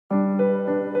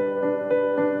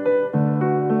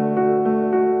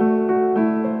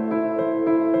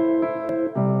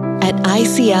At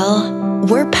ICL,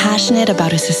 we're passionate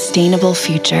about a sustainable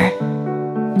future.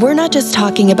 We're not just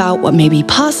talking about what may be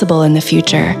possible in the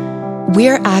future,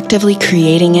 we're actively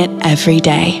creating it every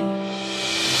day.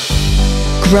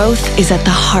 Growth is at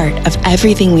the heart of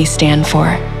everything we stand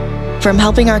for, from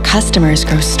helping our customers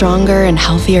grow stronger and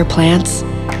healthier plants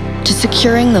to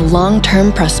securing the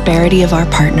long-term prosperity of our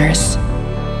partners.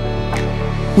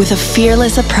 With a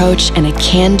fearless approach and a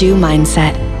can-do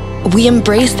mindset, we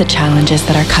embrace the challenges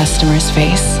that our customers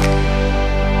face.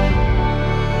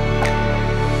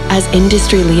 As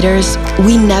industry leaders,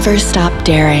 we never stop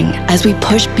daring as we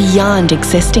push beyond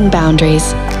existing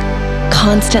boundaries,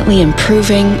 constantly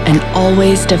improving and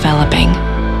always developing.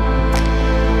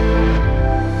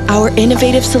 Our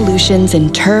innovative solutions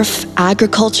in turf,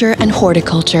 agriculture, and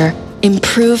horticulture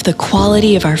improve the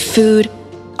quality of our food,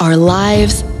 our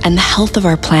lives, and the health of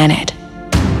our planet.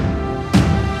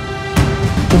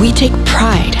 We take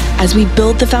pride as we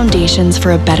build the foundations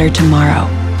for a better tomorrow,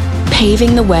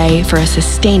 paving the way for a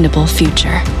sustainable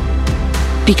future.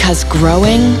 Because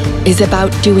growing is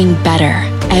about doing better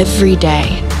every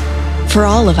day, for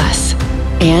all of us,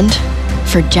 and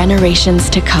for generations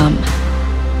to come.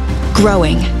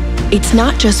 Growing, it's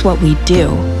not just what we do,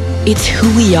 it's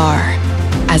who we are,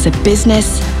 as a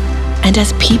business and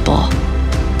as people.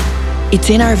 It's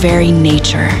in our very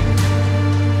nature.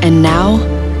 And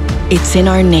now, it's in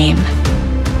our name.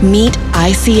 Meet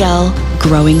ICL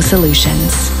Growing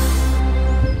Solutions.